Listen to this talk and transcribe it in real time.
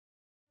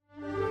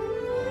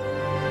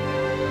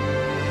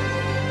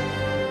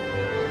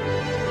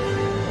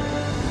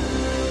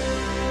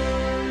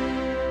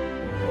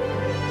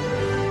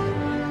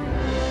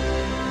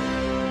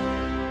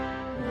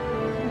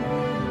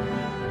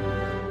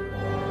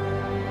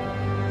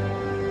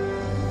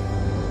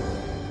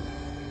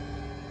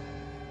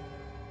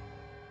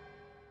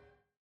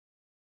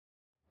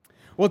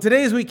Well,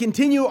 today as we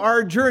continue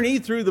our journey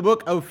through the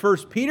book of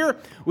 1 Peter,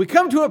 we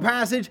come to a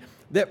passage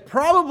that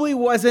probably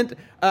wasn't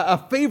a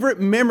favorite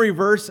memory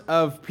verse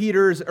of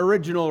Peter's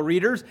original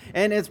readers,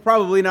 and it's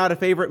probably not a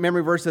favorite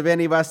memory verse of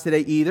any of us today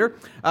either,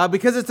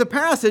 because it's a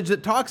passage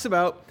that talks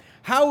about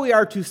how we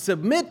are to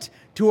submit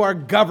to our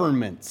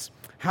governments,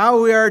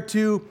 how we are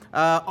to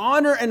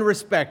honor and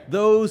respect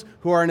those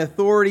who are in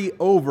authority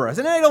over us.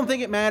 And I don't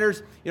think it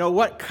matters,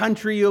 what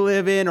country you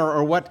live in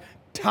or what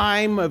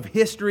time of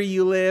history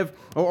you live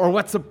or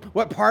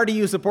what party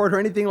you support or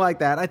anything like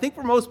that. I think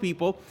for most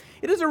people,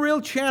 it is a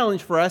real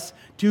challenge for us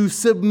to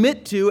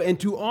submit to and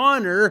to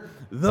honor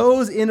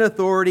those in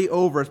authority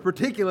over us,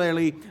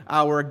 particularly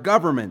our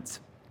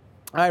governments.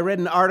 I read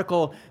an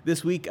article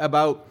this week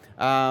about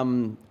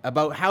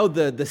how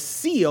the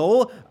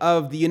seal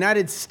of the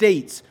United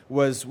States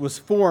was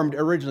formed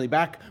originally.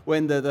 Back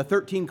when the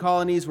 13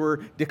 colonies were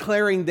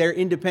declaring their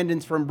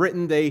independence from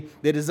Britain, they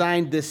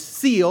designed this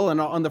seal,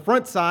 and on the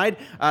front side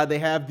they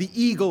have the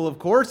eagle, of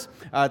course.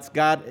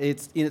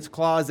 It's in its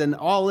claws an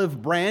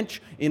olive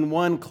branch in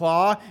one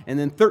claw, and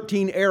then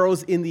 13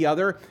 arrows in the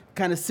other,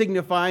 kind of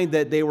signifying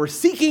that they were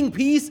seeking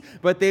peace,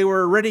 but they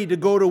were ready to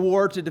go to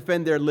war to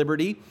defend their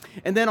liberty.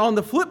 And then on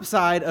the flip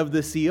side of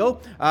the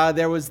seal,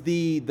 there was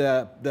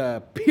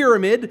the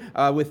pyramid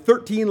with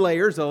 13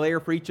 layers, a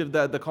layer for each of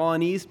the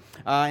colonies,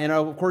 and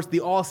of course the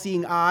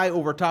all-seeing eye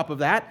over top of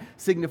that,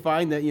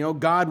 signifying that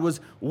God was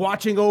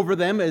watching over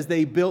them as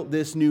they built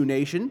this new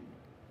nation.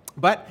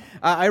 But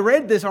I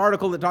read this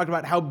article that talked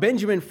about how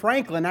Benjamin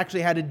Franklin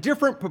actually had a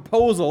different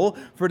proposal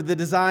for the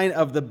design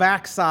of the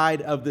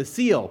backside of the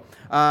seal.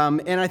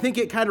 And I think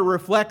it kind of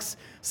reflects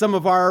some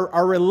of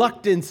our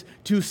reluctance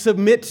to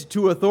submit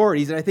to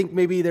authorities. And I think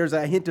maybe there's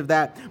a hint of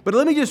that. But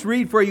let me just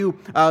read for you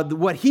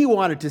what he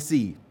wanted to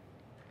see.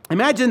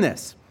 Imagine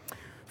this.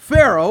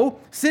 Pharaoh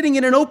sitting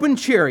in an open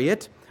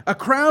chariot, a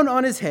crown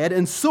on his head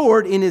and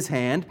sword in his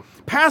hand,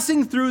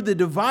 passing through the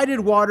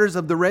divided waters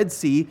of the Red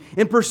Sea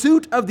in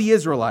pursuit of the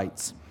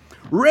Israelites.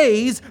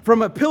 Rays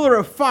from a pillar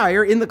of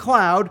fire in the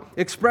cloud,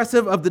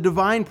 expressive of the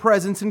divine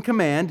presence and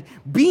command,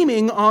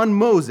 beaming on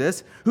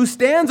Moses, who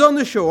stands on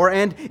the shore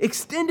and,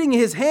 extending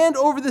his hand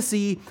over the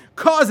sea,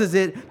 causes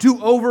it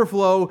to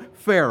overflow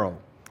Pharaoh.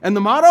 And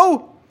the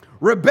motto?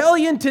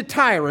 Rebellion to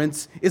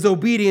tyrants is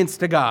obedience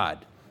to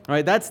God. All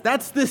right, that's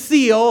the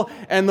seal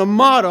and the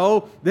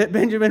motto that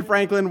Benjamin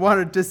Franklin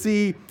wanted to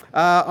see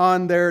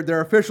on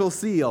their official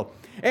seal.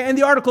 And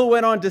the article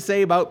went on to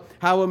say about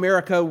how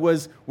America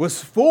was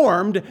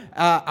formed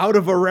out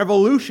of a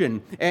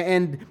revolution,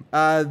 and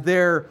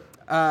their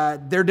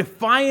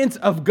defiance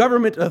of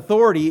government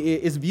authority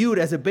is viewed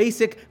as a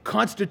basic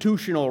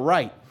constitutional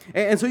right.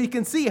 And so you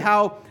can see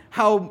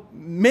how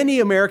many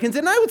Americans,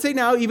 and I would say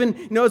now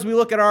even as we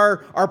look at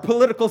our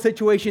political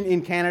situation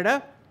in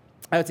Canada,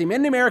 I would say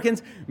many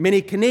Americans,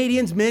 many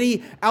Canadians, many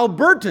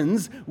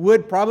Albertans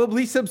would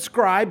probably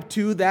subscribe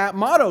to that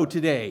motto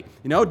today.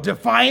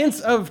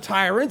 Defiance of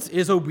tyrants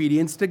is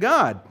obedience to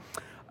God.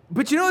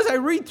 But as I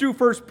read through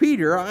 1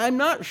 Peter, I'm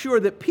not sure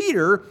that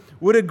Peter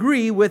would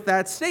agree with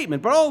that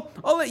statement. But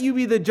I'll let you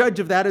be the judge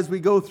of that as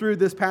we go through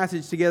this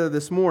passage together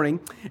this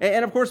morning.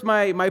 And of course,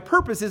 my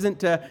purpose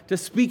isn't to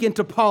speak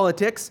into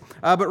politics,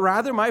 but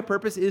rather my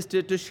purpose is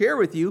to share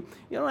with you,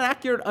 an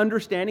accurate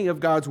understanding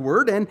of God's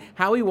Word and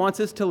how He wants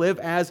us to live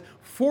as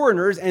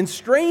foreigners and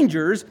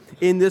strangers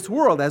in this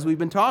world, as we've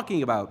been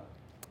talking about.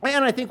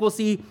 And I think we'll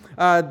see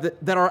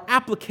that our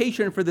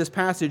application for this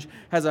passage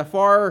has a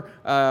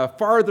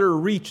farther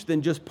reach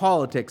than just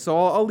politics. So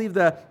I'll leave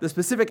the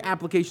specific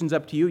applications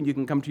up to you, and you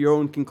can come to your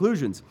own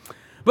conclusions.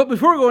 But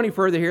before we go any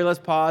further here, let's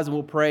pause and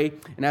we'll pray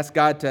and ask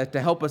God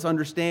to help us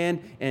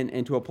understand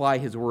and to apply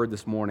His Word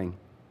this morning.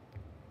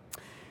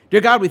 Dear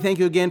God, we thank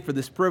you again for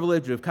this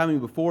privilege of coming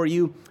before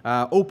you,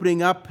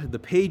 opening up the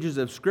pages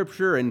of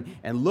Scripture and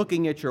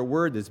looking at your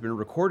word that's been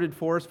recorded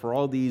for us for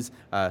all these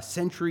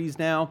centuries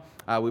now.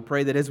 We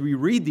pray that as we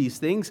read these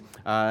things,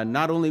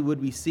 not only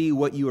would we see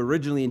what you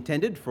originally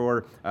intended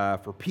for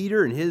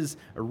Peter and his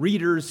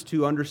readers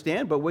to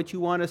understand, but what you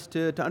want us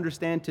to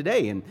understand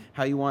today and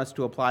how you want us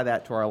to apply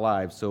that to our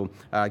lives. So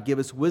give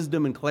us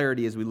wisdom and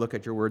clarity as we look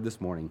at your word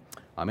this morning.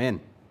 Amen.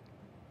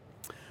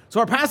 So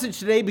our passage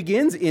today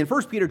begins in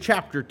 1 Peter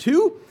chapter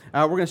 2.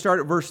 We're going to start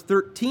at verse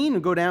 13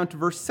 and go down to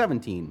verse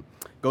 17.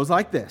 It goes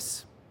like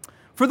this.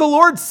 For the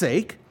Lord's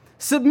sake,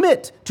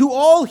 submit to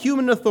all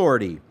human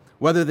authority,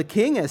 whether the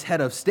king as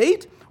head of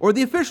state or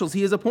the officials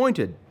he has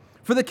appointed.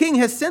 For the king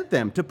has sent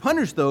them to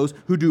punish those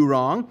who do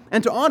wrong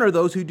and to honor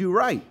those who do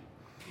right.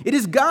 It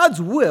is God's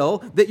will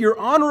that your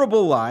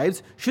honorable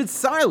lives should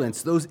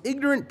silence those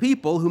ignorant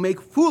people who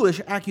make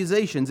foolish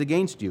accusations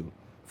against you.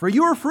 For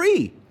you are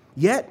free.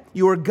 Yet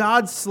you are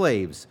God's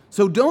slaves,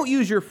 so don't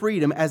use your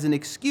freedom as an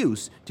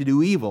excuse to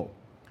do evil.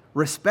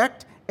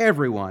 Respect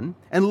everyone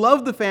and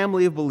love the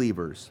family of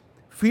believers.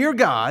 Fear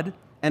God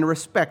and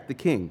respect the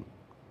king.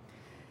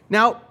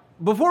 Now,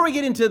 before we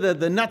get into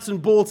the nuts and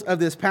bolts of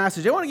this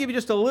passage, I want to give you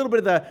just a little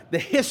bit of the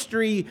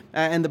history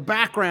and the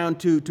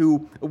background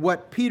to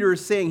what Peter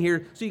is saying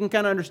here so you can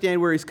kind of understand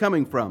where he's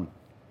coming from.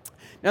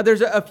 Now,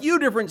 there's a few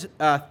different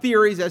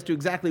theories as to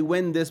exactly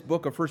when this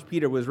book of 1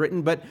 Peter was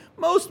written, but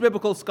most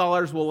biblical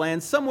scholars will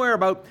land somewhere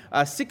about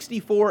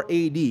 64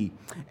 A.D.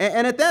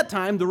 And at that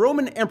time, the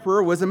Roman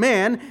emperor was a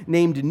man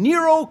named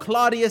Nero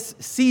Claudius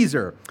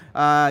Caesar.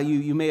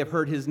 You may have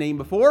heard his name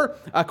before.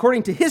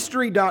 According to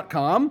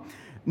History.com,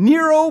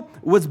 Nero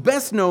was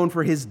best known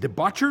for his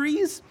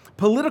debaucheries,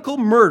 political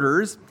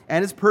murders,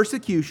 and his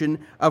persecution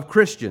of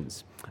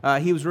Christians.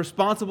 He was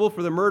responsible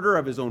for the murder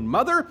of his own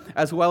mother,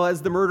 as well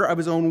as the murder of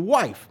his own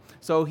wife.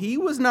 So he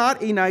was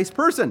not a nice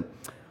person.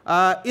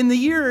 In the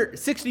year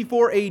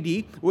 64 AD,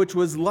 which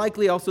was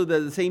likely also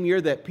the same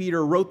year that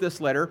Peter wrote this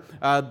letter,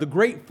 the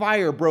Great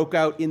Fire broke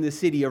out in the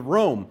city of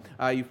Rome.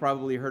 You've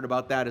probably heard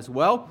about that as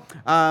well.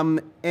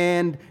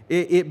 And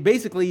it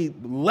basically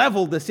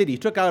leveled the city,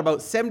 took out about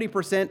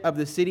 70% of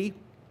the city.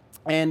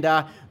 And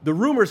the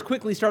rumors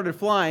quickly started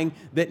flying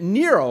that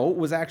Nero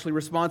was actually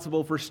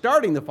responsible for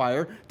starting the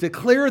fire to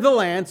clear the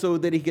land so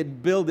that he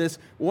could build this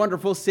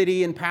wonderful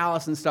city and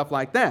palace and stuff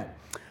like that.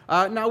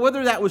 Now,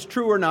 whether that was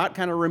true or not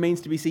kind of remains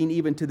to be seen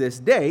even to this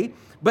day.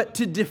 But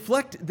to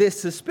deflect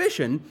this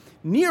suspicion,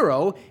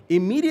 Nero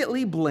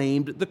immediately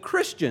blamed the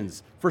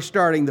Christians for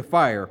starting the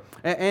fire.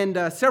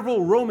 And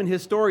several Roman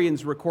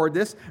historians record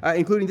this,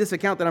 including this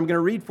account that I'm going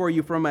to read for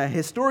you from a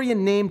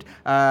historian named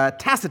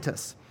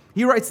Tacitus.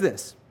 He writes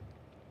this: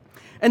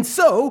 "And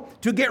so,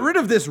 to get rid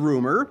of this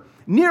rumor,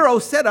 Nero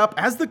set up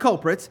as the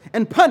culprits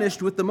and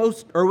punished with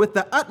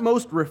the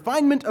utmost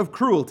refinement of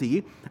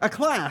cruelty a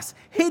class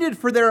hated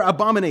for their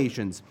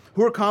abominations,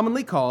 who are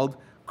commonly called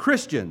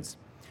Christians.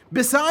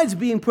 Besides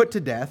being put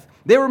to death,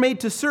 they were made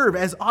to serve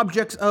as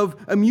objects of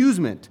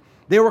amusement.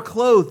 They were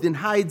clothed in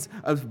hides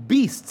of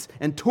beasts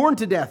and torn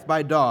to death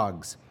by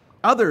dogs.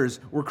 Others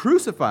were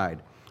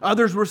crucified.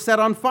 Others were set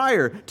on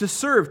fire to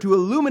serve to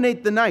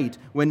illuminate the night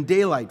when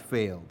daylight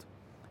failed."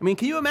 I mean,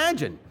 can you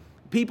imagine?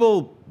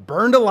 People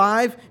burned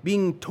alive,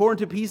 being torn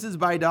to pieces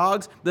by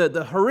dogs.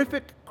 The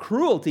horrific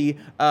cruelty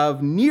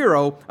of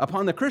Nero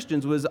upon the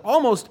Christians was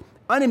almost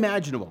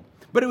unimaginable.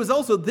 But it was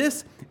also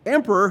this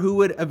emperor who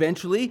would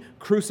eventually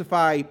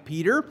crucify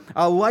Peter,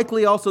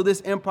 likely also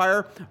this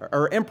emperor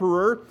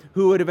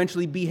who would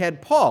eventually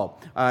behead Paul,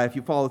 if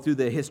you follow through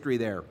the history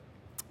there.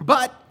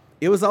 But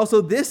it was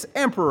also this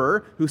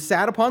emperor who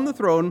sat upon the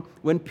throne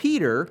when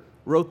Peter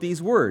wrote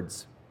these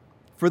words: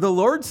 "For the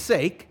Lord's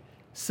sake,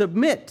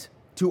 submit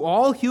to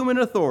all human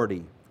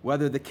authority,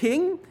 whether the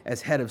king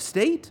as head of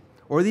state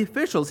or the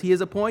officials he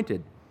has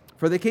appointed.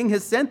 For the king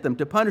has sent them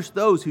to punish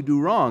those who do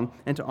wrong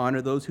and to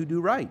honor those who do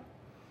right.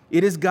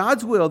 It is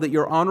God's will that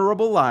your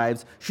honorable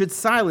lives should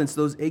silence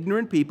those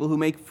ignorant people who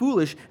make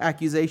foolish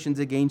accusations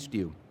against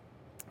you.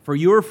 For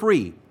you are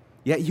free,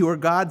 yet you are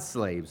God's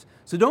slaves.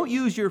 So don't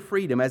use your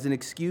freedom as an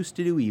excuse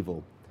to do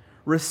evil.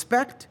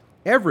 Respect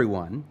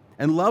everyone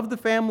and love the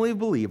family of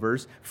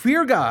believers.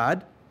 Fear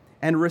God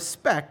and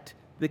respect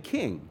the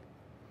king."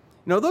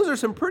 Now, those are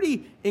some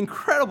pretty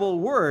incredible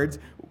words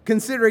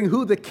considering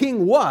who the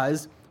king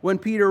was when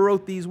Peter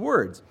wrote these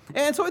words.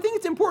 And so I think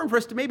it's important for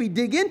us to maybe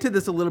dig into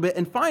this a little bit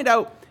and find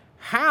out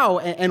how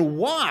and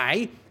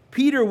why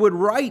Peter would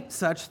write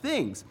such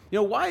things.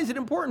 Why is it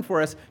important for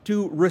us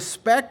to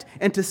respect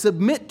and to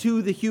submit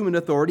to the human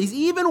authorities,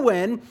 even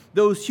when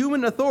those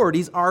human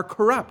authorities are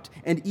corrupt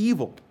and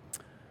evil?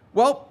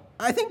 Well,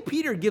 I think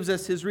Peter gives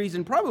us his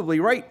reason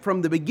probably right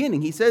from the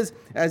beginning. He says,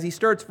 as he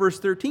starts verse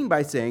 13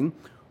 by saying,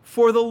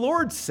 "For the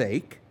Lord's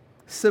sake,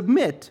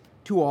 submit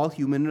to all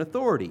human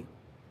authority."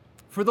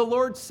 For the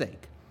Lord's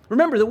sake.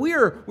 Remember that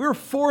we're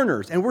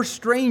foreigners and we're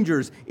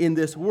strangers in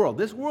this world.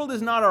 This world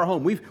is not our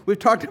home. We've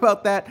talked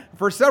about that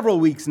for several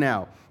weeks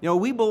now.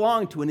 We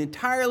belong to an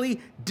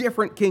entirely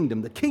different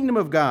kingdom, the kingdom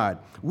of God.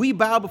 We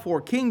bow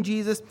before King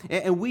Jesus,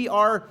 and we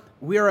are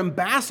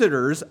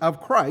ambassadors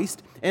of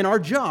Christ, and our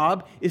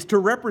job is to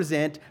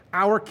represent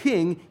our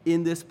King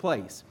in this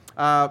place.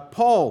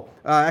 Paul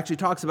actually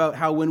talks about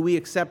how when we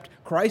accept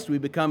Christ, we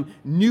become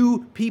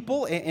new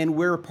people and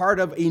we're part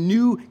of a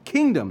new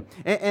kingdom.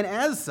 And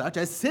as such,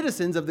 as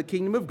citizens of the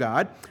kingdom of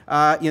God,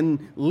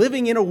 in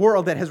living in a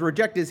world that has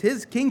rejected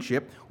his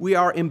kingship, we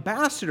are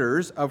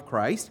ambassadors of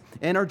Christ,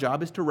 and our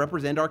job is to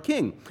represent our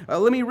king.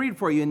 Let me read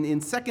for you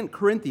in 2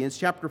 Corinthians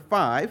chapter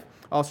 5.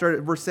 I'll start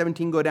at verse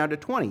 17, go down to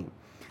 20.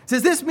 It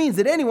says, "This means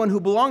that anyone who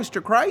belongs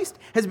to Christ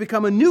has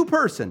become a new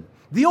person.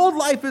 The old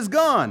life is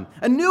gone.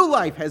 A new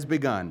life has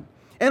begun.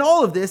 And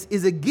all of this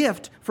is a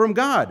gift from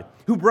God,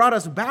 who brought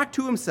us back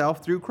to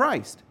himself through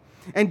Christ.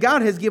 And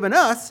God has given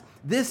us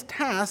this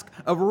task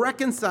of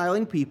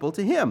reconciling people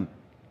to him.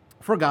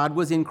 For God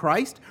was in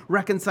Christ,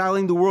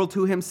 reconciling the world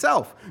to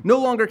himself, no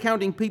longer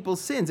counting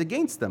people's sins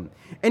against them.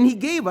 And he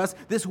gave us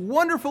this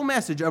wonderful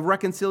message of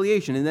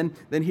reconciliation." And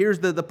then here's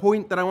the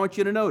point that I want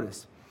you to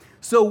notice.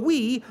 "So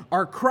we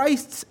are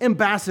Christ's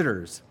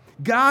ambassadors.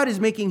 God is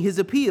making his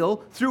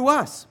appeal through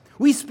us.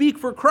 We speak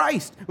for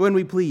Christ when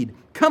we plead,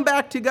 'Come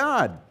back to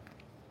God.'"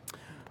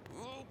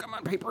 Oh, come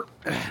on, paper.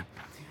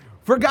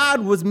 For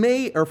God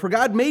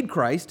made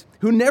Christ,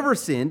 who never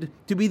sinned,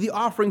 to be the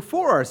offering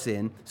for our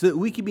sin, so that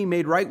we can be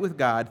made right with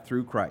God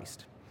through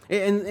Christ.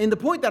 And the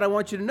point that I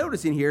want you to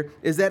notice in here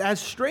is that as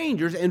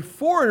strangers and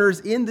foreigners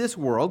in this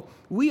world,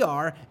 we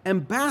are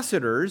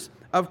ambassadors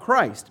of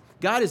Christ.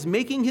 God is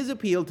making his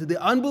appeal to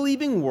the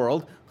unbelieving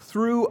world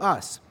through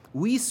us.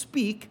 We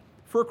speak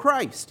for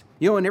Christ.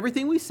 In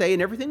everything we say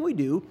and everything we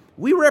do,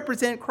 we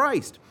represent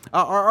Christ.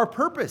 Our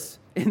purpose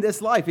in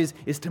this life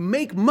is to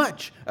make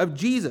much of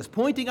Jesus,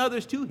 pointing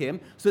others to him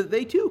so that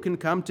they too can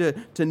come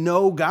to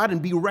know God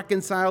and be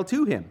reconciled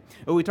to him.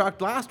 We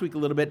talked last week a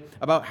little bit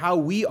about how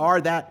we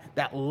are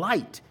that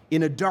light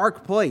in a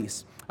dark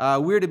place.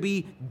 We're to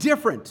be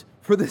different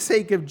for the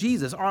sake of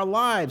Jesus. Our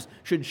lives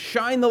should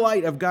shine the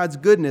light of God's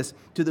goodness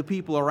to the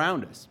people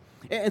around us.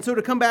 And so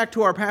to come back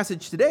to our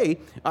passage today,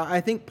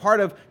 I think part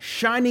of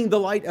shining the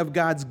light of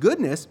God's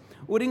goodness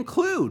would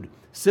include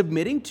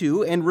submitting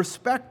to and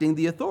respecting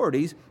the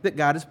authorities that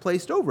God has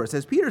placed over us.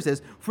 As Peter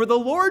says, for the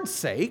Lord's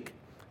sake,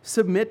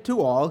 submit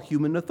to all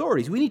human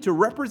authorities. We need to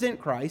represent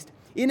Christ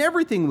in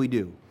everything we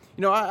do.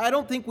 I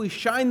don't think we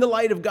shine the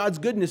light of God's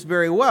goodness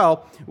very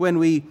well when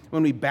we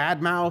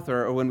badmouth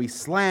or when we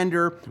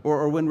slander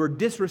or when we're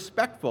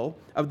disrespectful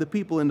of the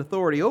people in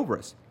authority over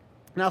us.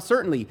 Now,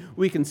 certainly,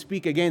 we can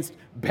speak against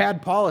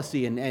bad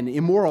policy and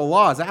immoral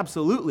laws,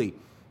 absolutely.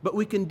 But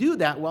we can do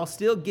that while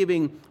still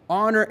giving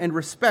honor and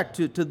respect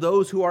to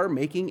those who are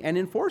making and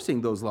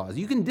enforcing those laws.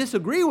 You can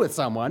disagree with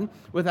someone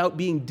without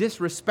being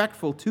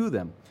disrespectful to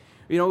them.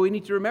 We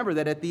need to remember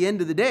that at the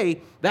end of the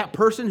day, that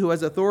person who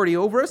has authority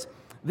over us,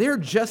 they're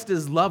just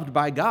as loved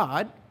by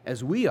God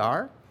as we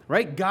are,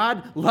 right?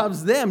 God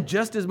loves them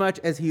just as much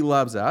as he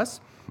loves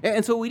us.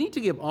 And so we need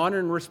to give honor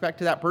and respect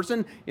to that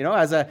person,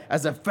 as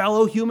a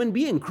fellow human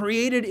being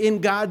created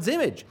in God's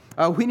image.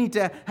 We need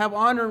to have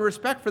honor and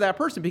respect for that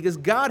person because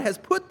God has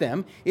put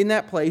them in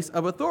that place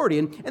of authority.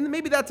 And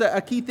maybe that's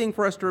a key thing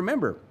for us to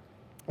remember,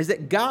 is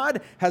that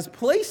God has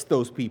placed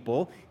those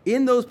people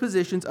in those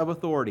positions of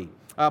authority.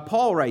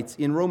 Paul writes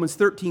in Romans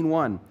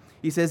 13:1,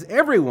 he says,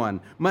 everyone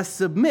must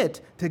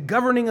submit to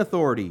governing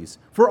authorities,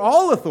 for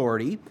all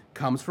authority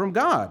comes from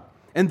God.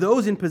 And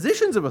those in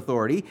positions of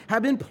authority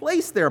have been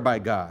placed there by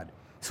God.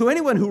 So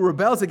anyone who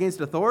rebels against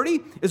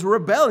authority is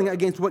rebelling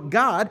against what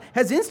God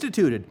has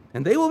instituted,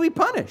 and they will be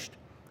punished.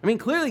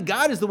 Clearly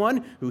God is the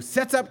one who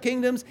sets up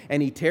kingdoms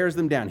and he tears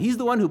them down. He's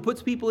the one who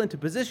puts people into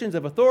positions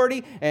of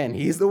authority, and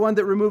he's the one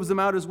that removes them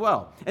out as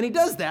well. And he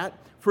does that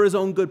for his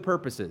own good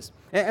purposes.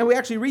 And we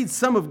actually read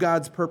some of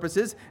God's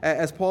purposes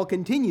as Paul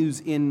continues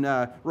in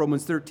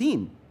Romans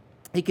 13.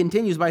 He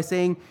continues by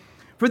saying,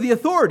 for the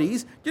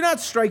authorities do not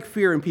strike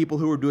fear in people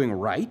who are doing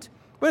right,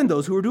 but in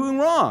those who are doing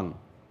wrong.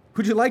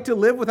 Would you like to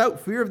live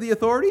without fear of the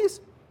authorities?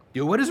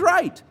 Do what is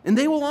right, and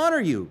they will honor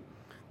you.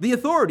 The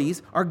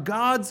authorities are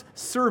God's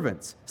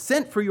servants,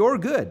 sent for your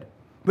good.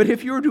 But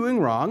if you are doing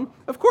wrong,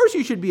 of course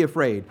you should be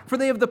afraid, for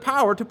they have the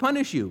power to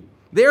punish you.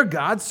 They are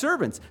God's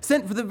servants,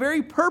 sent for the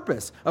very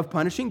purpose of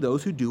punishing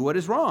those who do what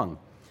is wrong.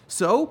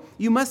 So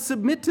you must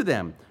submit to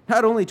them,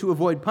 not only to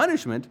avoid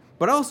punishment,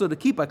 but also to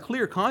keep a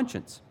clear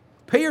conscience.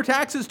 Pay your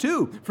taxes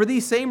too, for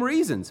these same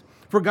reasons.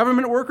 For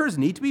government workers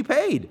need to be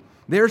paid.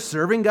 They're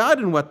serving God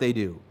in what they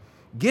do.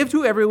 Give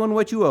to everyone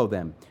what you owe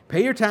them.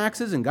 Pay your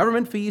taxes and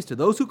government fees to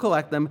those who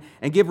collect them,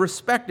 and give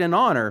respect and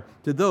honor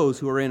to those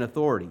who are in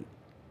authority.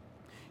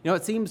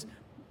 It seems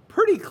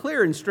pretty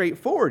clear and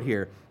straightforward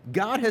here.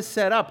 God has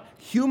set up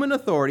human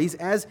authorities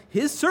as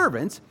his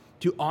servants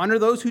to honor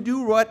those who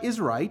do what is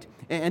right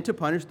and to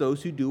punish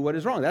those who do what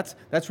is wrong.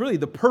 That's really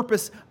the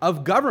purpose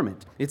of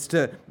government.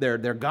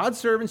 They're God's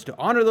servants to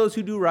honor those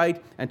who do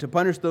right and to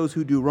punish those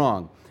who do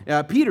wrong.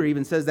 Peter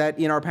even says that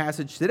in our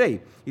passage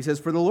today. He says,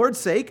 for the Lord's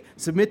sake,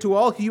 submit to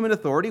all human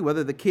authority,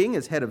 whether the king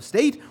is head of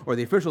state or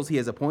the officials he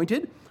has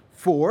appointed,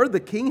 for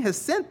the king has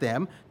sent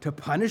them to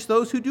punish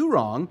those who do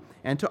wrong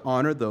and to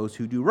honor those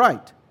who do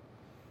right.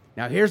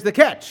 Now here's the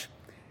catch.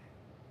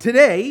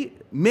 Today,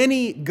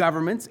 many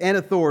governments and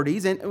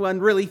authorities,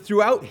 and really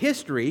throughout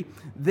history,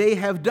 they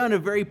have done a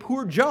very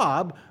poor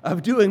job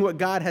of doing what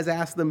God has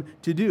asked them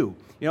to do.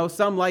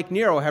 Some like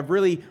Nero have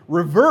really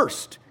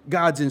reversed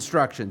God's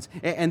instructions,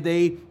 and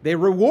they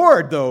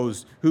reward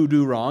those who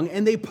do wrong,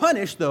 and they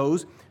punish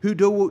those who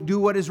do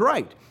what is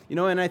right.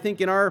 And I think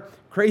in our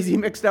crazy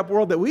mixed up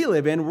world that we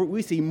live in,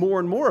 we see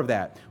more and more of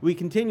that. We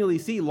continually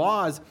see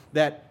laws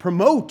that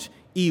promote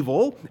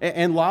evil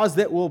and laws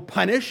that will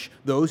punish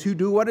those who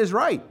do what is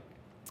right.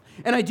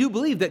 And I do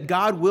believe that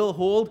God will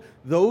hold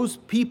those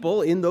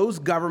people in those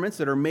governments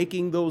that are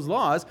making those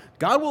laws,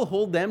 God will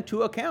hold them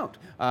to account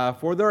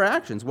for their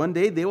actions. One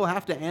day they will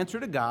have to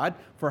answer to God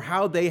for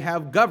how they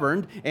have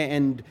governed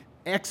and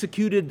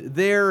executed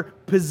their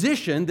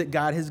position that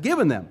God has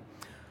given them.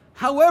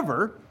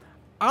 However,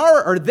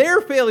 their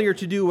failure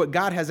to do what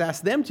God has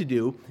asked them to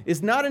do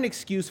is not an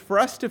excuse for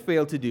us to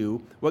fail to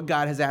do what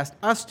God has asked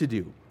us to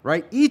do,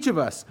 right? Each of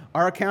us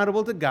are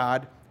accountable to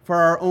God for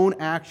our own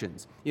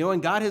actions.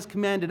 And God has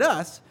commanded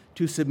us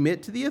to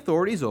submit to the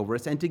authorities over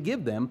us and to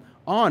give them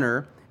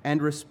honor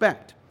and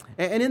respect.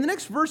 And in the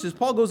next verses,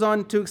 Paul goes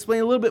on to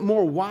explain a little bit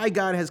more why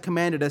God has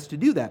commanded us to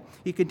do that.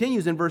 He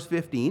continues in verse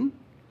 15.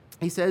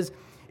 He says,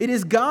 It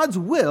is God's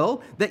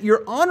will that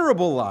your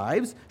honorable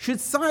lives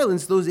should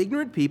silence those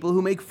ignorant people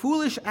who make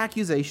foolish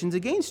accusations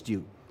against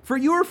you. For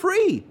you are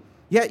free,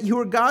 yet you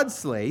are God's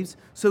slaves,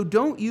 so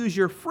don't use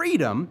your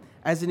freedom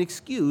as an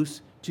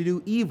excuse to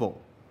do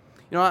evil.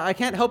 You know, I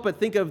can't help but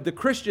think of the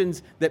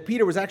Christians that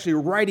Peter was actually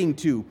writing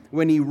to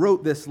when he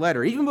wrote this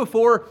letter. Even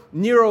before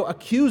Nero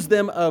accused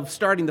them of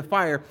starting the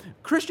fire,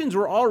 Christians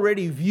were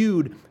already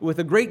viewed with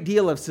a great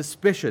deal of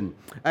suspicion.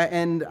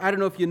 And I don't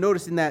know if you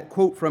noticed in that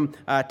quote from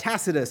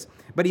Tacitus,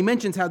 but he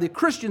mentions how the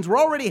Christians were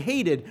already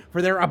hated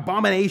for their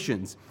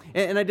abominations.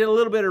 And I did a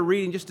little bit of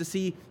reading just to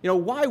see,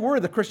 why were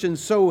the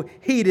Christians so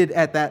hated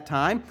at that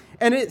time?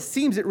 And it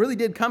seems it really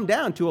did come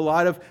down to a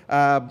lot of,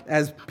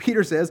 as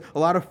Peter says, a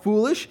lot of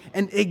foolish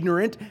and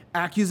ignorant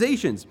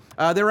accusations.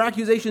 There were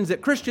accusations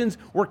that Christians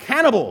were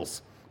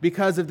cannibals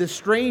because of this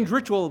strange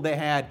ritual they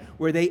had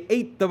where they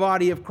ate the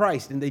body of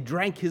Christ and they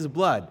drank his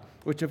blood,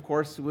 which of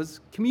course was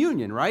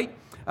communion, right?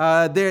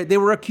 They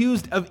were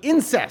accused of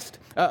incest,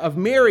 of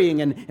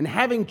marrying and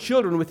having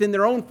children within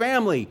their own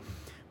family,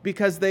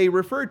 because they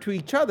referred to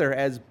each other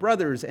as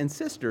brothers and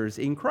sisters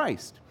in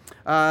Christ.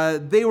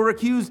 They were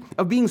accused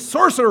of being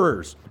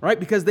sorcerers, right?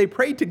 Because they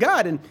prayed to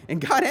God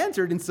and God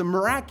answered in some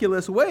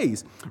miraculous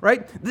ways,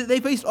 right? They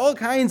faced all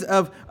kinds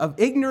of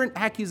ignorant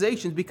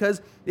accusations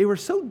because they were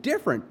so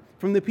different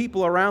from the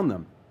people around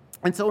them.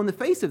 And so in the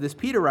face of this,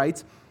 Peter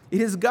writes, it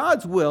is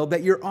God's will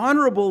that your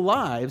honorable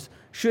lives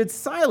should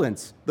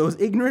silence those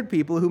ignorant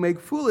people who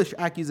make foolish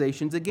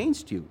accusations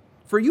against you.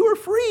 For you are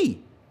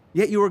free,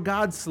 yet you are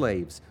God's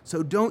slaves.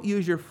 So don't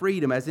use your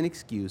freedom as an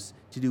excuse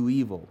to do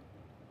evil.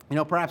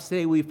 Perhaps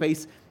today we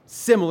face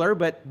similar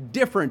but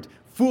different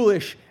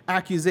foolish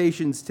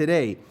accusations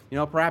today.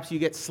 Perhaps you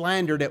get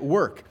slandered at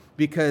work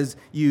because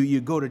you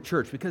go to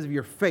church, because of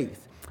your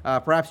faith.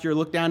 Perhaps you're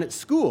looked down at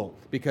school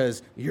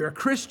because you're a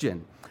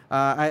Christian.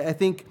 I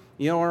think,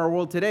 in our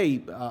world today,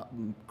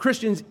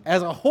 Christians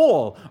as a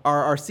whole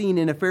are seen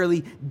in a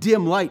fairly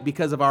dim light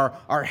because of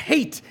our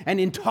hate and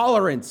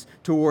intolerance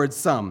towards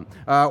some,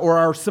 or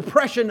our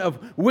suppression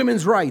of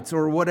women's rights,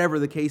 or whatever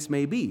the case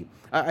may be.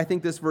 I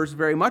think this verse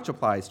very much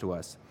applies to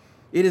us.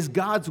 It is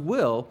God's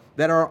will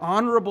that our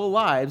honorable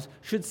lives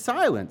should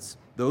silence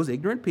those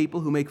ignorant people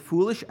who make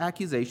foolish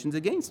accusations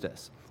against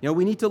us.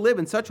 We need to live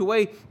in such a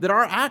way that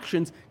our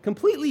actions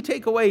completely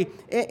take away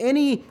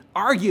any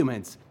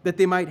arguments that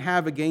they might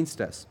have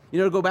against us.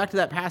 To go back to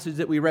that passage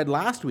that we read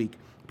last week,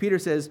 Peter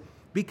says,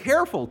 be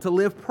careful to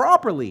live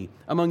properly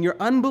among your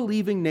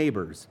unbelieving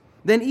neighbors.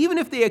 Then even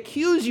if they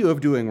accuse you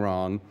of doing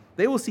wrong,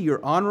 they will see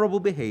your honorable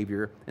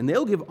behavior and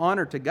they'll give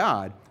honor to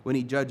God when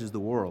he judges the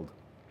world.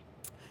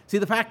 See,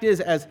 the fact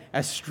is, as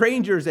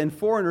strangers and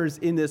foreigners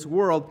in this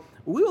world,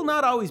 we will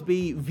not always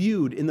be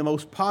viewed in the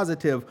most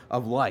positive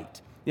of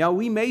light.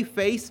 We may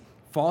face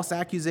false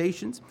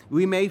accusations.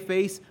 We may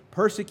face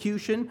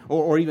persecution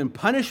or even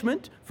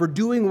punishment for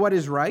doing what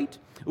is right.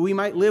 We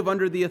might live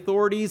under the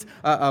authorities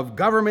of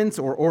governments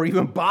or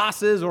even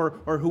bosses or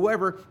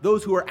whoever,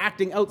 those who are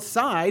acting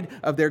outside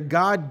of their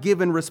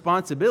God-given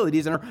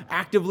responsibilities and are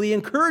actively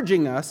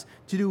encouraging us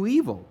to do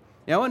evil.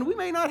 And we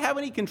may not have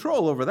any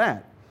control over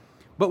that.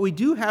 But we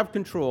do have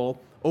control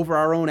over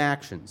our own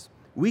actions.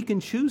 We can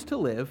choose to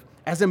live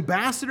as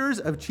ambassadors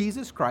of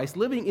Jesus Christ,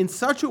 living in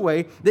such a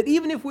way that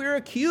even if we're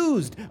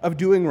accused of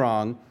doing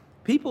wrong,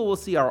 people will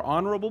see our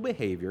honorable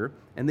behavior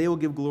and they will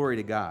give glory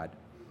to God.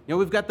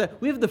 We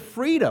have the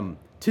freedom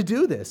to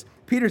do this.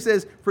 Peter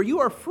says, for you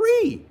are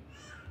free,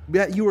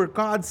 that you are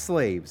God's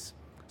slaves.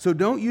 So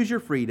don't use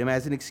your freedom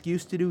as an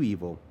excuse to do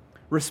evil.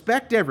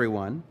 Respect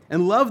everyone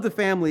and love the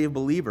family of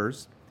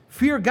believers.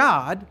 Fear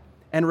God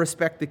and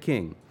respect the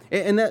king.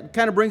 And that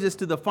kind of brings us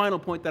to the final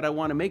point that I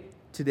want to make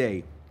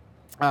today.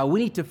 We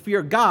need to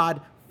fear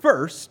God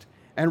first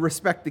and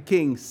respect the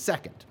king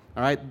second.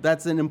 All right,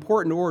 that's an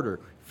important order.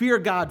 Fear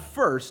God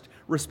first,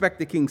 respect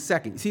the king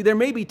second. See, there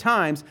may be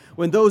times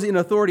when those in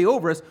authority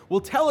over us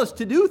will tell us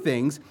to do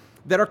things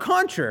that are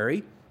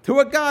contrary to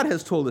what God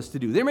has told us to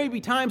do. There may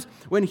be times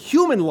when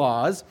human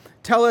laws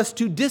tell us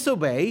to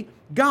disobey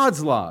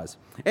God's laws.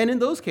 And in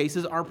those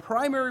cases, our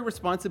primary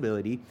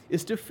responsibility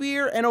is to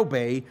fear and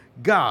obey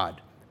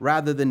God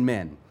rather than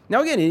men.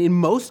 Now again, in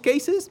most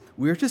cases,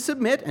 we're to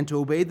submit and to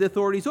obey the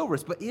authorities over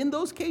us. But in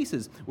those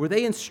cases where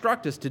they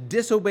instruct us to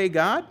disobey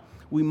God,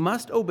 we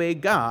must obey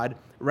God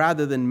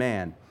rather than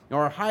man. Now,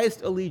 our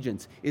highest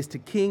allegiance is to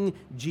King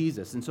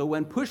Jesus. And so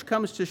when push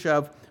comes to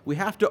shove, we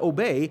have to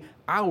obey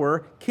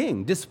our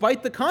king,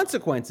 despite the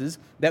consequences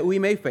that we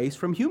may face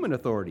from human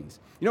authorities.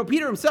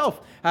 Peter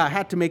himself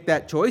had to make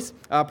that choice,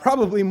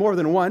 probably more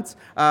than once.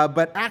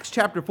 But Acts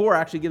chapter 4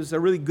 actually gives us a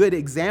really good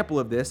example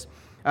of this.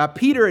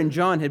 Peter and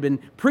John had been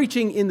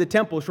preaching in the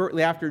temple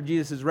shortly after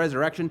Jesus'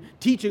 resurrection,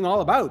 teaching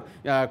all about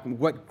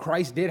what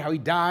Christ did, how he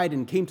died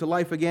and came to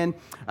life again.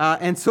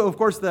 And so, of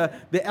course, the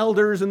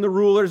elders and the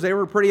rulers, they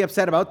were pretty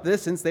upset about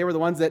this since they were the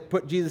ones that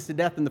put Jesus to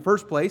death in the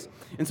first place.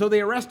 And so they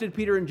arrested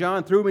Peter and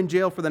John, threw them in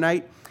jail for the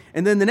night.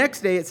 And then the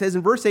next day, it says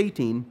in verse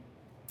 18,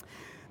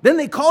 then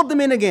they called them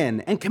in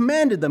again and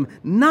commanded them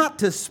not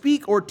to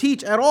speak or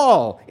teach at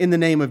all in the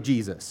name of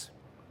Jesus.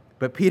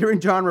 But Peter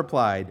and John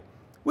replied,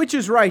 "Which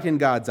is right in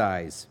God's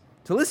eyes,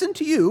 to listen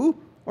to you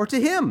or to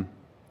him?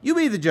 You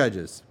be the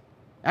judges.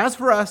 As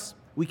for us,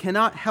 we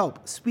cannot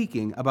help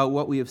speaking about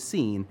what we have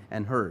seen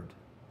and heard."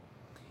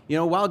 You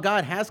know, while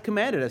God has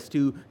commanded us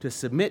to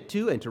submit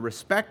to and to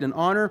respect and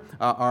honor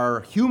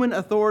our human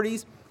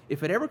authorities,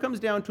 if it ever comes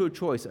down to a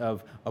choice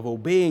of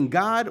obeying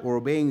God or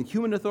obeying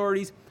human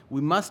authorities,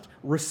 we must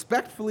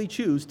respectfully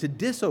choose to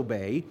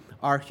disobey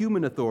our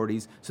human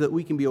authorities so that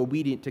we can be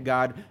obedient to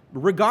God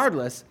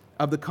regardless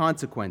of the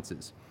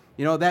consequences.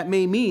 You know, that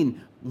may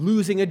mean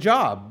losing a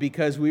job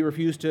because we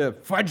refuse to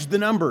fudge the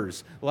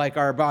numbers like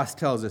our boss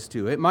tells us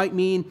to. It might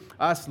mean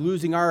us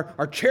losing our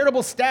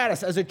charitable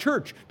status as a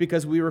church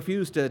because we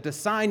refuse to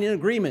sign an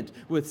agreement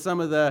with some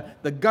of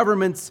the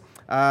government's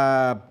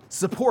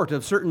support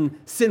of certain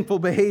sinful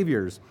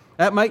behaviors.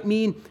 That might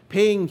mean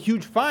paying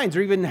huge fines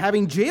or even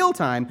having jail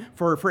time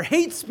for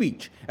hate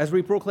speech as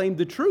we proclaim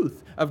the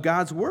truth of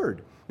God's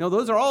word. You know,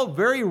 those are all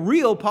very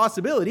real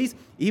possibilities,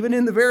 even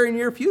in the very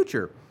near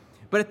future.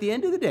 But at the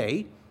end of the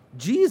day,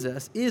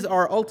 Jesus is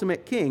our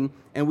ultimate king,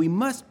 and we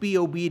must be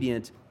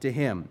obedient to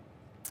him.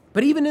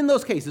 But even in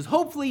those cases,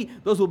 hopefully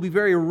those will be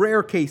very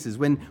rare cases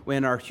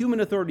when our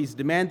human authorities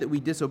demand that we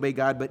disobey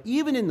God, but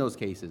even in those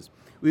cases,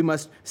 we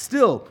must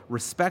still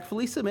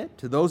respectfully submit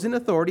to those in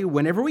authority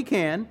whenever we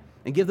can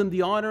and give them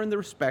the honor and the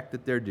respect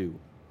that they're due.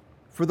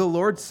 For the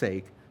Lord's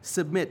sake,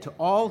 submit to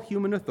all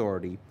human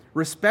authority,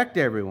 respect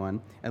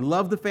everyone, and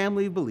love the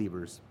family of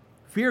believers.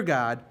 Fear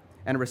God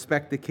and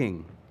respect the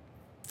king.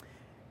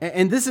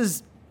 And this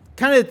is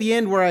kind of at the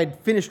end where I'd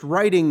finished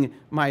writing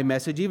my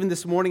message. Even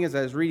this morning as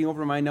I was reading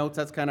over my notes,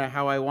 that's kind of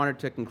how I wanted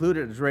to conclude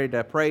it. I was ready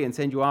to pray and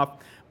send you off.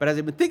 But as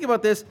I've been thinking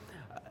about this,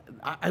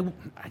 I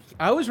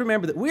always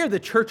remember that we are the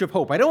church of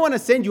hope. I don't want to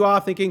send you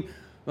off thinking,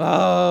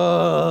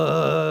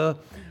 I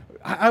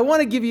want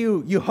to give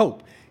you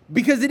hope.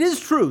 Because it is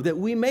true that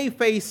we may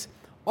face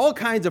all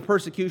kinds of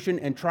persecution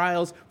and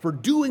trials for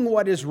doing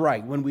what is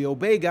right when we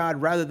obey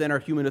God rather than our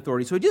human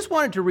authority. So I just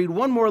wanted to read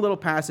one more little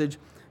passage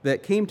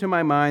that came to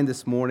my mind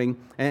this morning,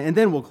 and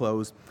then we'll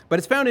close. But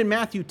it's found in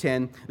Matthew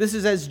 10. This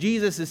is as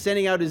Jesus is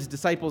sending out his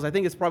disciples. I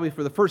think it's probably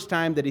for the first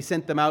time that he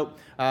sent them out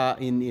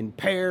in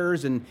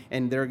pairs, and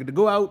they're going to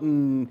go out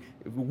and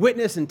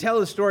witness and tell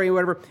the story and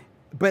whatever.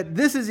 But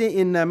this is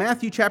in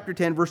Matthew chapter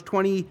 10, verse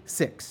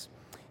 26.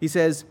 He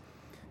says,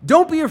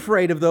 "Don't be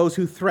afraid of those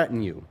who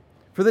threaten you,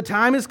 for the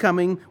time is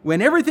coming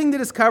when everything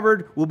that is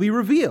covered will be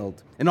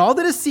revealed, and all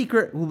that is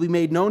secret will be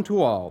made known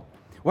to all.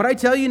 What I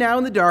tell you now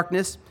in the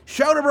darkness,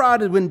 shout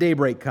abroad when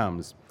daybreak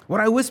comes. What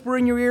I whisper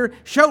in your ear,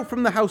 shout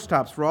from the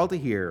housetops for all to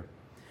hear.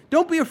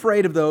 Don't be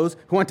afraid of those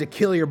who want to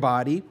kill your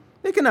body.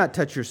 They cannot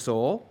touch your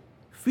soul.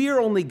 Fear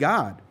only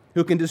God,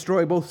 who can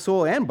destroy both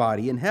soul and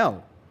body in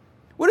hell.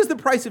 What is the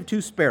price of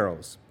 2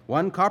 sparrows?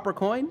 1 copper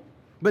coin?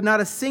 But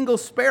not a single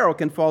sparrow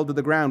can fall to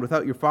the ground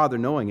without your Father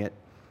knowing it.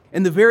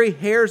 And the very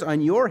hairs on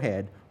your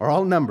head are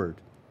all numbered.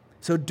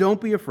 So don't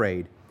be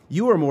afraid.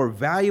 You are more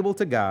valuable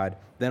to God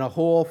than a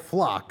whole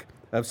flock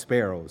of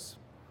sparrows."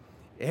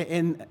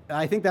 And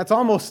I think that's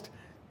almost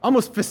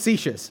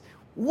facetious.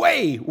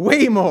 Way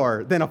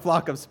more than a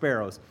flock of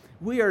sparrows.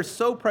 We are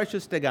so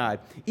precious to God.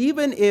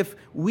 Even if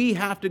we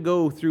have to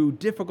go through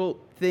difficult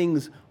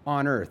things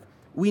on earth,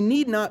 we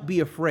need not be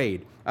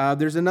afraid.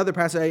 There's another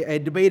passage, I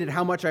debated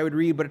how much I would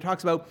read, but it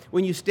talks about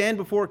when you stand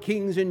before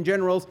kings and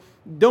generals,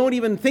 don't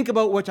even think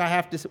about what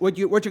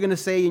you're going to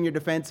say in your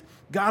defense.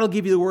 God will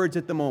give you the words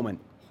at the moment.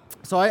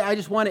 So I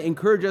just want to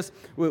encourage us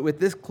with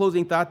this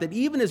closing thought that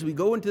even as we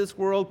go into this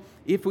world,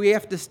 if we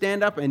have to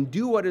stand up and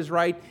do what is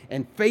right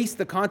and face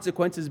the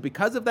consequences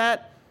because of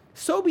that,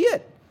 so be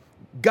it.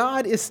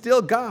 God is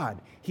still God.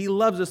 He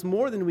loves us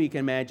more than we can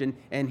imagine,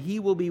 and he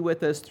will be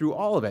with us through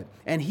all of it.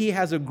 And he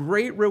has a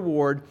great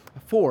reward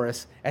for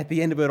us at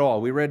the end of it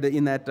all. We read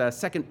in that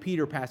 2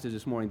 Peter passage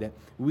this morning that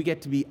we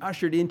get to be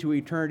ushered into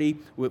eternity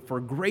for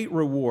great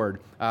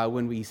reward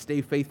when we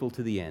stay faithful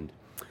to the end.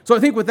 So I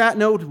think with that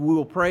note, we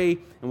will pray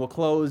and we'll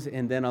close,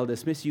 and then I'll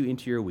dismiss you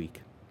into your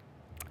week.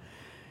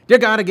 Dear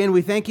God, again,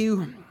 we thank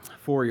you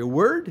for your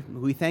word.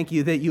 We thank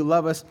you that you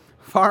love us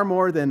far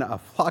more than a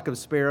flock of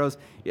sparrows.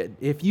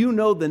 If you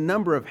know the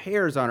number of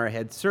hairs on our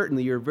head,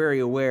 certainly you're very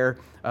aware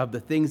of the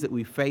things that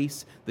we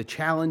face, the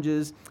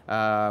challenges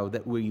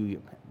that we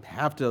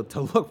have to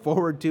look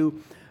forward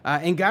to.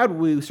 And God,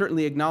 we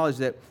certainly acknowledge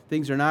that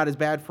things are not as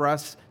bad for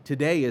us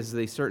today as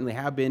they certainly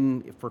have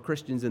been for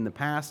Christians in the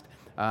past.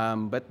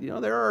 But,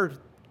 there are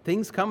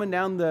things coming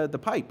down the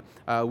pipe.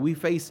 We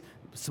face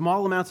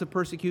small amounts of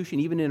persecution,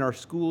 even in our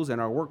schools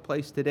and our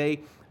workplace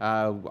today.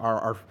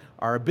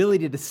 Our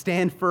ability to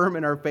stand firm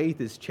in our faith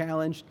is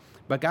challenged.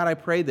 But God, I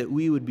pray that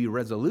we would be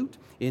resolute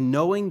in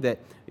knowing that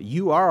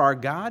you are our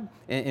God,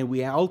 and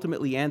we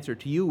ultimately answer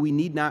to you. We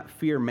need not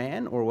fear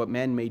man or what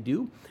man may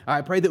do.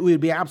 I pray that we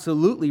would be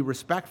absolutely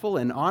respectful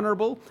and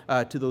honorable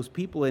to those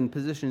people in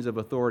positions of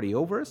authority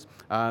over us.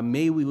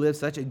 May we live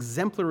such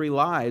exemplary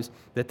lives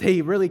that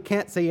they really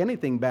can't say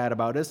anything bad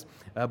about us,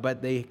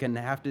 but they can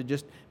have to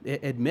just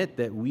admit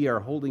that we are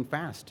holding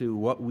fast to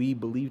what we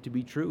believe to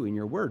be true in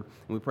your word.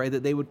 And we pray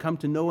that they would come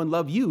to know and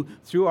love you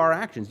through our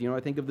actions. I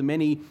think of the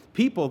many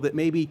people that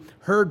maybe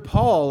heard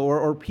Paul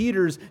or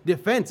Peter's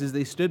defense as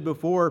they stood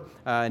before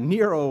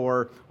Nero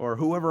or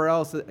whoever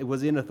else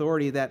was in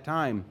authority at that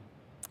time.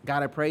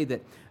 God, I pray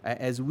that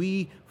as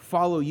we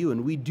follow you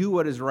and we do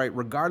what is right,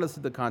 regardless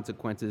of the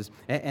consequences,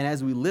 and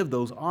as we live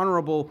those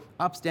honorable,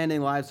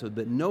 upstanding lives so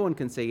that no one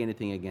can say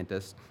anything against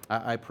us,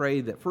 I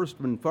pray that first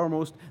and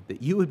foremost,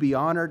 that you would be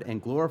honored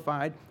and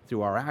glorified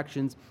through our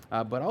actions,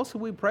 but also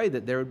we pray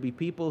that there would be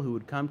people who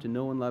would come to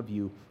know and love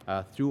you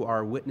through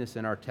our witness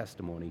and our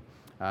testimony.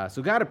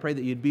 So God, I pray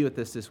that you'd be with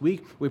us this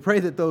week. We pray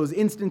that those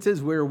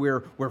instances where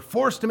we're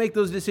forced to make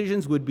those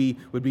decisions would be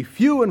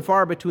few and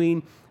far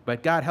between.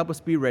 But God, help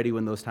us be ready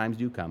when those times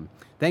do come.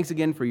 Thanks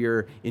again for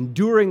your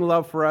enduring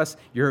love for us,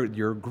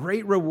 your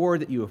great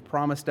reward that you have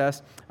promised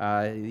us.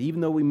 Even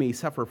though we may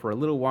suffer for a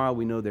little while,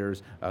 we know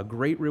there's a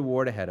great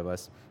reward ahead of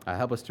us.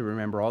 Help us to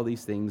remember all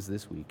these things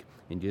this week.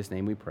 In Jesus'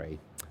 name we pray.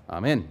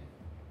 Amen.